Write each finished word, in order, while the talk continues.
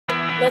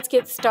Let's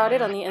get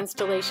started on the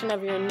installation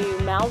of your new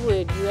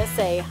Malwood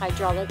USA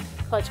hydraulic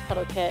clutch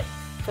pedal kit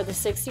for the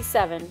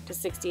 67 to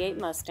 68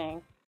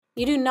 Mustang.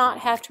 You do not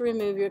have to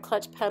remove your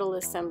clutch pedal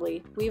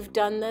assembly. We've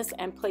done this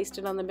and placed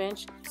it on the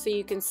bench so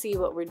you can see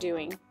what we're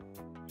doing.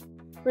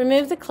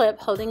 Remove the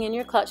clip holding in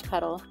your clutch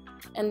pedal,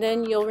 and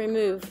then you'll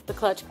remove the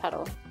clutch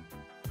pedal.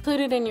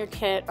 Included in your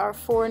kit are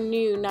 4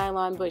 new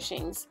nylon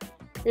bushings.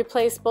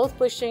 Replace both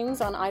bushings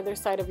on either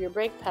side of your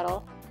brake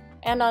pedal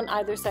and on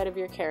either side of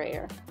your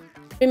carrier.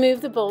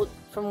 Remove the bolt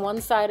from one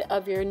side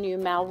of your new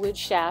Malwood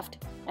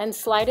shaft and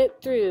slide it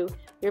through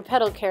your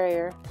pedal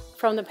carrier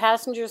from the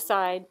passenger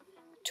side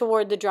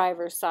toward the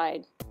driver's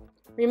side.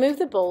 Remove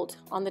the bolt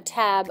on the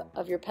tab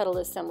of your pedal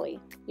assembly.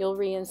 You'll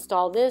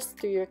reinstall this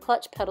through your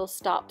clutch pedal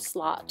stop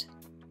slot.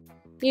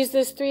 Use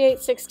this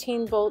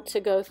 3/8/16 bolt to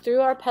go through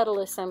our pedal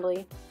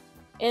assembly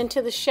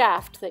into the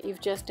shaft that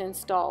you've just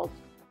installed.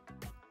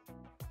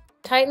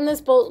 Tighten this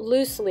bolt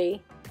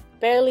loosely,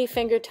 barely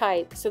finger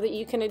tight, so that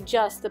you can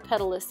adjust the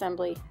pedal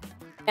assembly.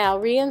 Now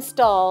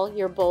reinstall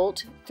your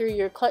bolt through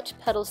your clutch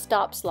pedal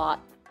stop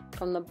slot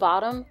from the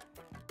bottom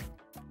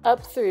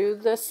up through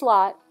the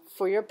slot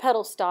for your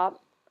pedal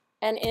stop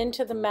and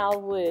into the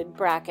Malwood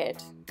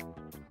bracket.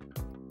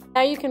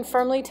 Now you can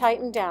firmly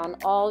tighten down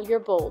all your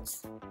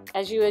bolts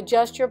as you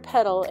adjust your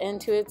pedal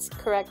into its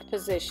correct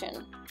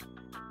position.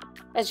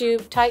 As you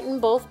tighten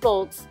both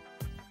bolts,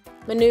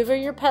 maneuver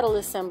your pedal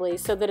assembly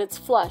so that it's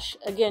flush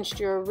against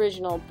your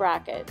original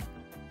bracket.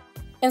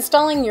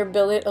 Installing your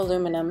billet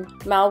aluminum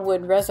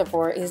Malwood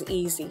reservoir is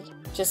easy.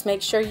 Just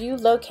make sure you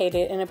locate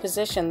it in a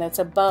position that's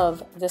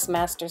above this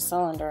master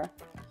cylinder.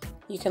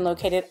 You can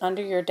locate it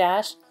under your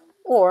dash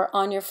or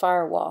on your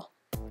firewall.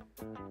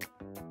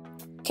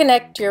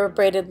 Connect your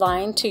braided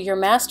line to your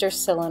master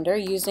cylinder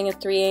using a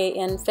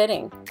 3/8"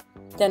 fitting.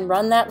 Then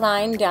run that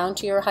line down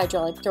to your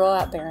hydraulic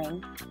throwout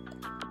bearing.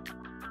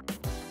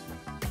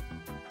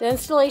 The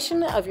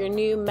installation of your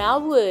new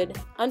Malwood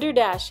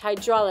Underdash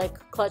Hydraulic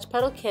clutch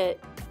pedal kit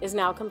is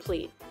now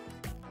complete.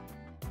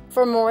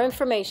 For more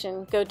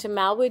information, go to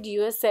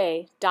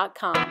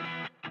malwoodusa.com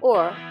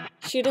or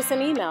shoot us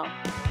an email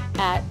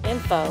at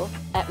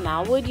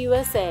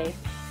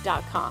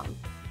info@malwoodusa.com.